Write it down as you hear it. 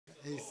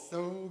He's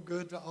so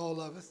good to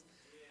all of us.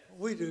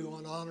 We do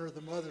want to honor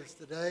the mothers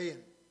today,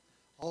 and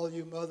all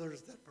you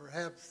mothers that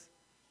perhaps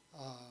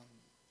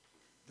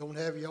don't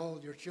have all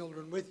your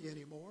children with you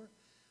anymore.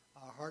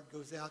 Our heart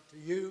goes out to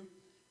you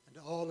and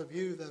to all of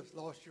you that have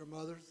lost your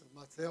mothers and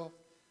myself.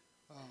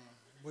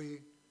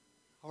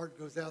 Heart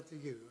goes out to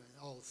you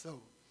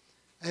also.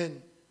 And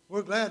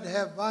we're glad to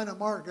have Vina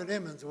Margaret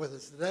Emmons with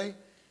us today.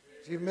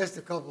 She missed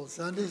a couple of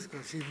Sundays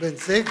because she's been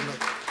sick, but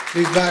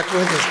she's back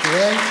with us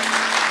today.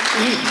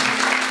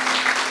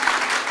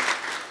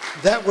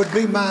 That would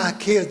be my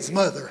kid's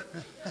mother.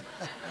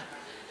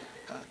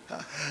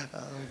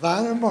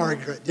 Vina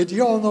Margaret. Did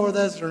you all know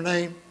that's her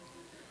name?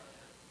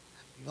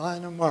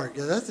 Vina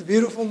Margaret. That's a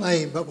beautiful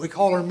name, but we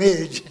call her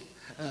Midge.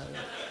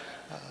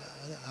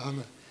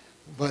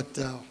 But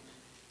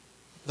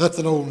that's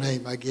an old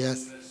name, I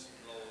guess.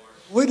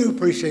 We do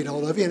appreciate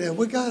all of you. And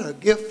we got a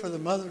gift for the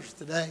mothers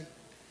today.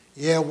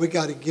 Yeah, we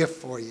got a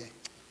gift for you.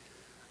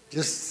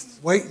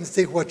 Just wait and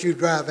see what you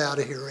drive out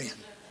of here in.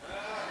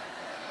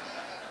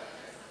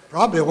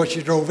 Probably what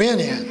you drove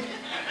in.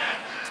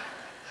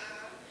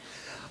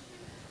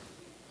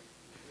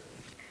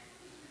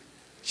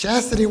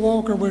 Chastity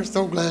Walker, we're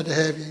so glad to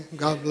have you.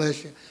 God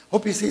bless you.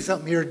 Hope you see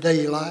something here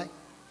today you like.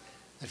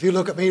 If you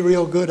look at me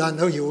real good, I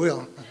know you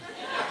will.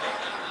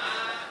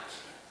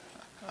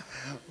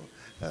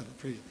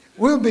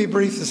 We'll be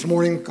brief this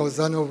morning because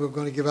I know we're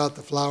going to give out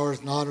the flowers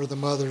and honor the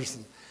mothers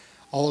and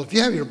all. If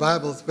you have your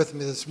Bibles with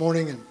me this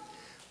morning, and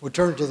we'll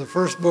turn to the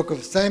first book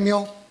of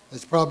Samuel.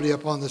 It's probably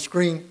up on the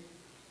screen.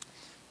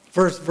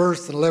 First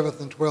verse,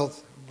 11th and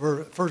 12th,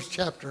 first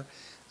chapter,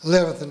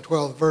 11th and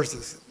 12th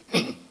verses.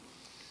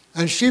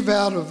 And she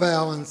vowed a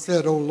vow and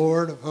said, O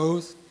Lord of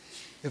hosts,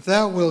 if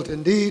thou wilt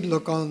indeed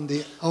look on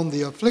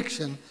the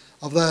affliction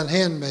of thine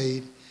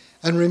handmaid,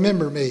 and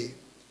remember me,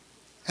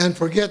 and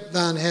forget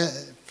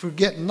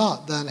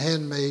not thine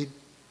handmaid,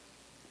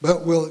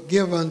 but wilt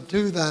give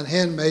unto thine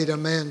handmaid a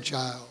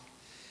man-child,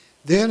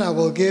 then I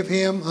will give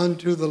him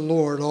unto the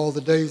Lord all the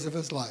days of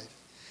his life,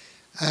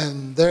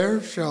 and there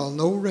shall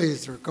no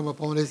razor come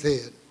upon his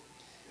head.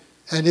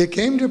 And it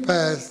came to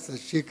pass that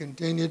she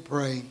continued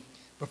praying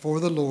before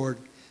the Lord,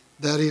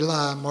 that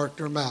Eli marked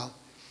her mouth.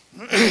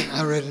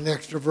 I read an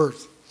extra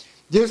verse.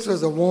 This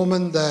was a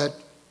woman that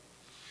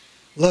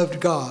loved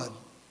God.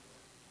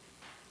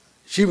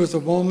 She was a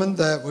woman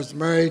that was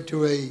married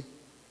to a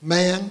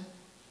man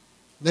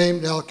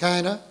named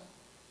Elkanah,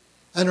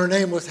 and her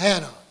name was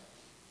Hannah.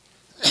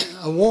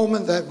 A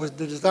woman that was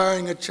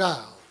desiring a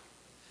child.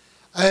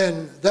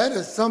 And that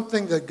is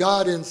something that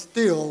God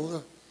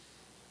instilled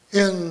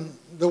in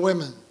the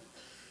women,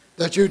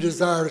 that you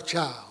desire a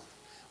child.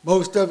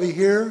 Most of you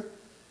here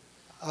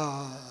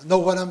know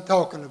what I'm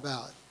talking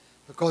about,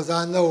 because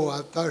I know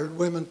I've heard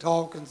women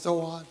talk and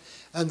so on,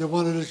 and they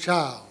wanted a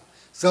child.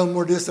 Some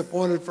were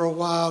disappointed for a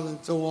while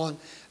and so on,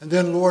 and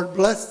then the Lord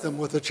blessed them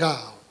with a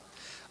child.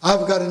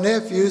 I've got a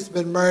nephew who's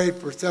been married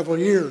for several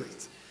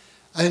years,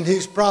 and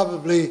he's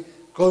probably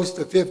close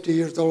to 50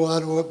 years old, I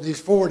don't know, up in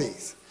his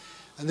 40s.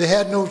 And they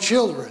had no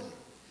children.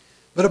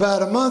 But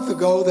about a month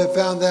ago, they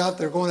found out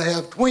they're going to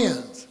have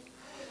twins.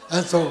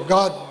 And so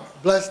God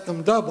blessed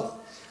them double.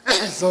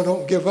 So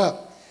don't give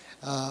up.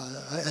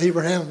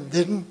 Abraham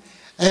didn't,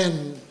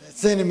 and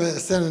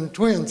sending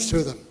twins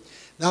to them.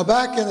 Now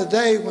back in the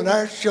day when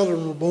our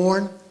children were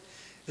born,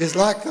 it's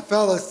like the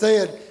fellow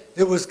said,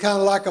 it was kind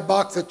of like a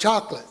box of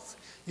chocolates.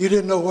 You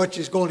didn't know what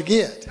you was going to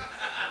get.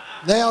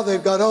 Now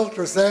they've got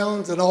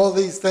ultrasounds and all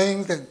these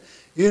things, and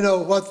you know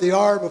what they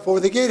are before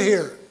they get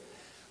here.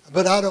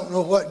 But I don't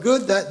know what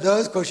good that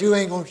does, because you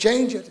ain't going to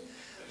change it.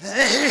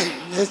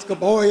 It's a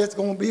boy, it's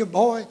going to be a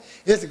boy.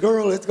 It's a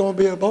girl, it's going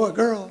to be a boy,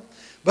 girl.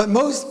 But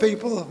most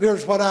people,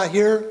 here's what I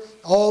hear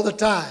all the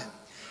time.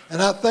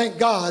 And I thank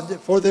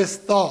God for this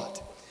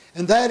thought.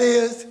 And that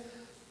is,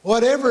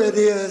 whatever it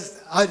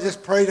is, I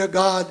just pray to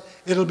God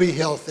it'll be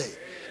healthy.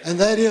 And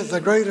that is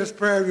the greatest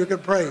prayer you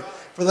could pray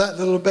for that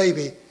little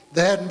baby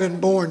that hadn't been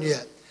born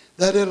yet,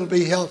 that it'll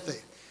be healthy.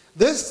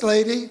 This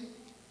lady,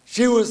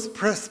 she was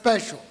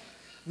special.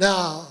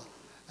 Now,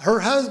 her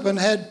husband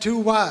had 2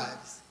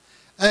 wives.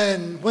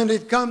 And when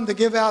it come to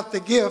give out the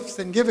gifts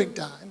in giving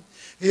time,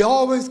 he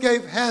always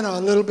gave Hannah a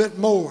little bit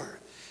more,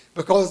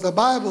 because the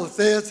Bible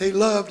says he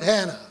loved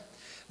Hannah.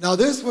 Now,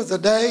 this was a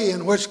day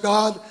in which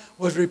God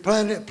was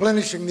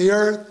replenishing the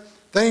earth.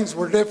 Things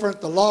were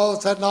different. The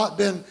laws had not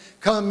been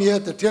come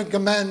yet, the 10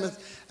 Commandments,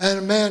 and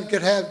a man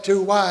could have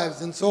 2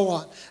 wives and so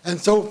on and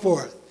so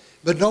forth.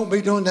 But don't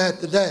be doing that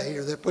today,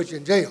 or they'll put you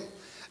in jail.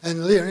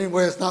 And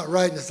anyway, it's not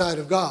right in the sight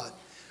of God.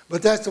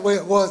 But that's the way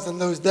it was in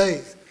those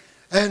days.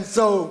 And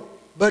so,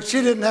 but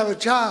she didn't have a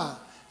child.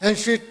 And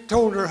she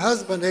told her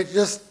husband, it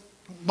just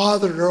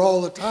bothered her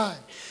all the time.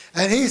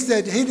 And he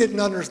said he didn't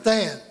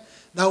understand.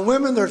 Now,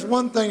 women, there's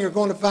one thing you're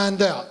going to find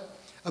out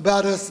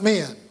about us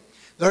men.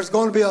 There's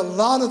going to be a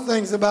lot of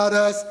things about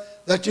us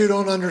that you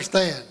don't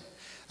understand.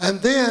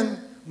 And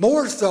then,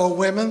 more so,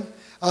 women,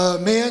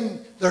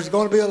 men, there's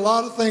going to be a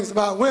lot of things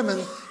about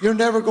women you're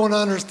never going to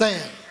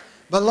understand.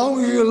 But as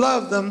long as you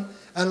love them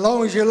and as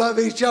long as you love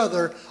each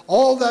other,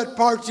 all that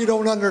parts you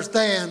don't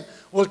understand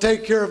will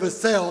take care of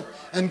itself,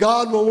 and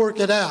God will work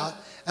it out.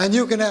 And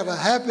you can have a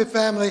happy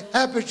family,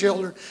 happy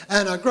children,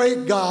 and a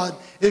great God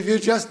if you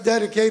just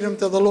dedicate them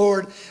to the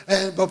Lord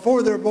and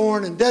before they're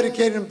born, and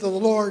dedicate them to the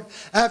Lord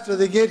after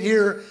they get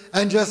here,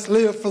 and just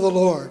live for the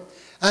Lord.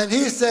 And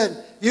he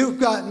said, you've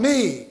got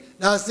me.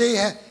 Now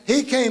see,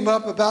 he came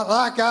up about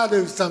like I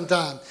do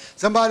sometimes.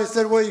 Somebody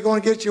said, well, you're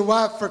going to get your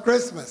wife for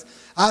Christmas.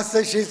 I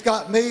said, she's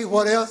got me.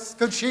 What else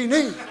could she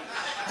need?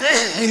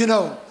 You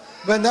know,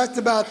 but that's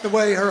about the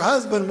way her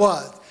husband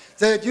was.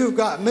 Said, you've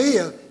got me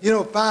a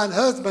fine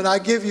husband. I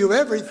give you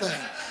everything.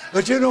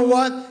 But you know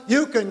what?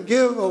 You can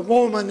give a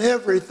woman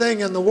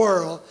everything in the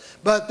world,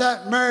 but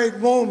that married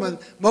woman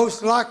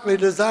most likely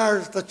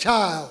desires the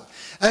child.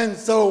 And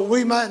so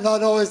we might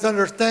not always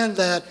understand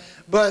that,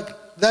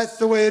 but that's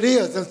the way it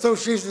is. And so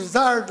she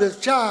desired this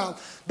child,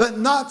 but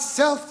not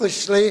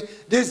selfishly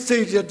did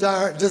she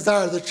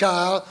desire the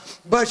child,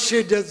 but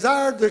she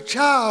desired the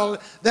child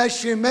that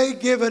she may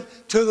give it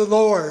to the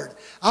Lord.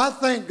 I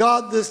thank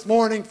God this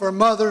morning for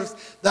mothers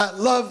that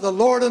love the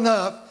Lord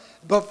enough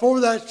before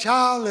that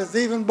child is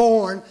even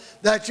born,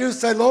 that you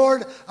say,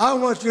 Lord, I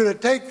want you to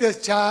take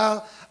this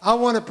child. I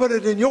want to put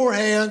it in your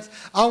hands.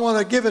 I want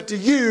to give it to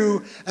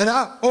you. And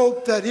I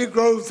hope that he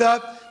grows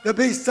up to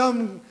be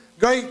some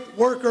great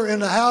worker in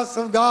the house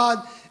of God,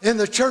 in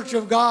the church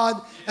of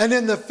God, and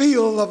in the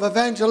field of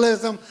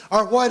evangelism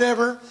or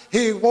whatever.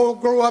 He will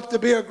grow up to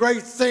be a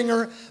great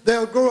singer.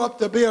 They'll grow up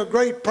to be a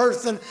great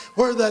person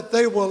where that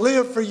they will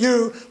live for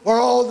you for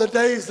all the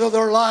days of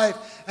their life.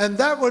 And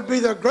that would be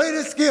the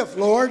greatest gift,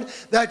 Lord,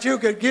 that you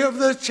could give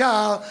this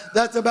child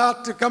that's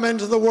about to come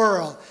into the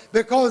world.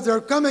 Because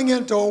they're coming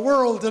into a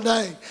world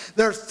today,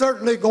 they're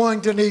certainly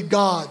going to need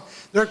God.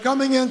 They're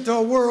coming into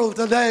a world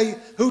today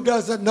who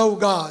doesn't know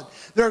God.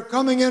 They're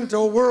coming into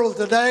a world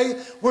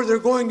today where they're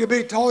going to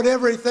be taught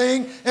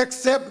everything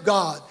except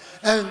God.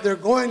 And they're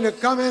going to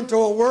come into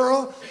a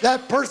world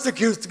that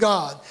persecutes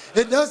God.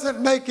 It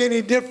doesn't make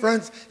any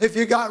difference if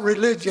you got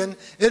religion.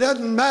 It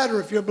doesn't matter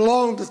if you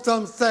belong to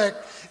some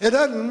sect. It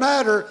doesn't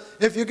matter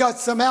if you got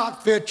some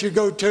outfit you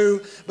go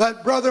to.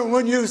 But brother,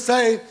 when you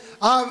say,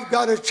 I've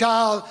got a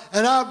child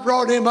and I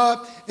brought him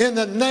up in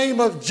the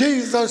name of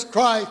Jesus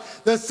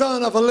Christ, the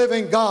Son of a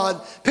living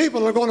God,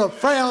 people are going to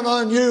frown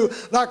on you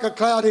like a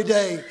cloudy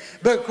day,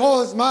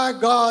 because my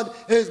God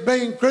is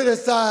being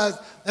criticized,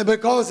 and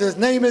because his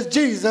name is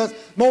Jesus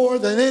more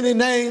than any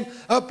name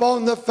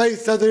upon the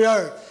face of the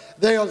earth.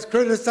 They'll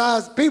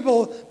criticize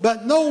people,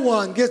 but no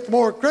one gets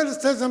more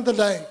criticism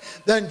today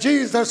than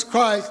Jesus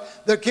Christ,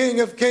 the King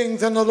of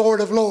Kings and the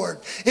Lord of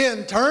Lords.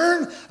 In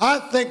turn, I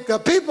think the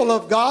people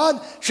of God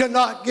should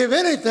not give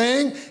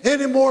anything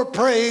any more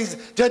praise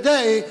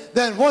today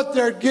than what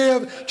they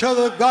give to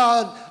the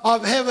God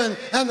of heaven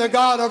and the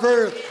God of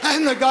earth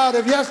and the God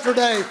of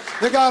yesterday,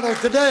 the God of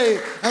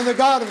today and the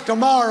God of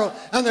tomorrow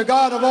and the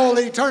God of all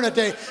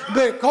eternity,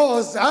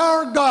 because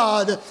our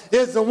God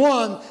is the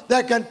one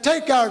that can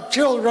take our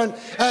children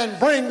and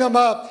bring them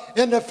up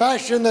in the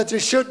fashion that they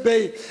should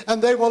be,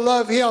 and they will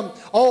love him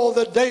all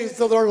the days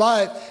of their life.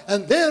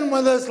 And then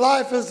when this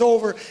life is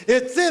over,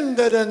 it's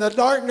ended and the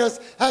darkness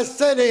has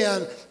set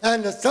in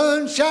and the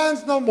sun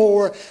shines no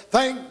more.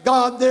 Thank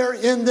God they're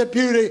in the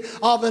beauty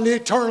of an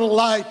eternal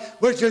light,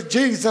 which is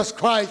Jesus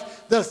Christ,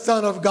 the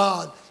Son of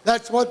God.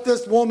 That's what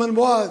this woman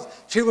was.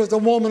 She was a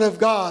woman of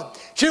God.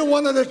 She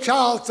wanted a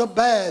child so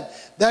bad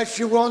that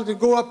she wanted to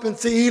go up and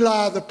see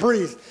Eli the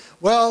priest.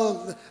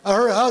 Well,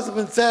 her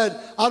husband said,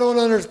 I don't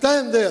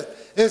understand this.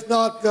 It's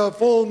not the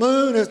full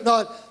moon. It's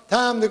not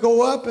time to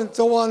go up, and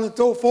so on and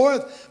so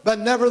forth. But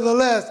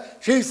nevertheless,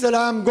 she said,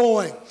 I'm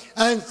going.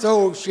 And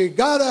so she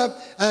got up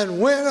and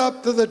went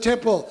up to the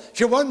temple.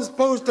 She wasn't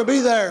supposed to be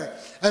there.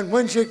 And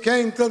when she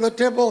came to the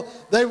temple,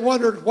 they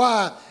wondered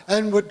why.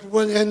 And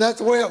that's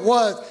the way it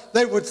was.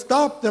 They would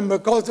stop them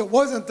because it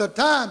wasn't the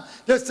time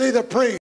to see the priest.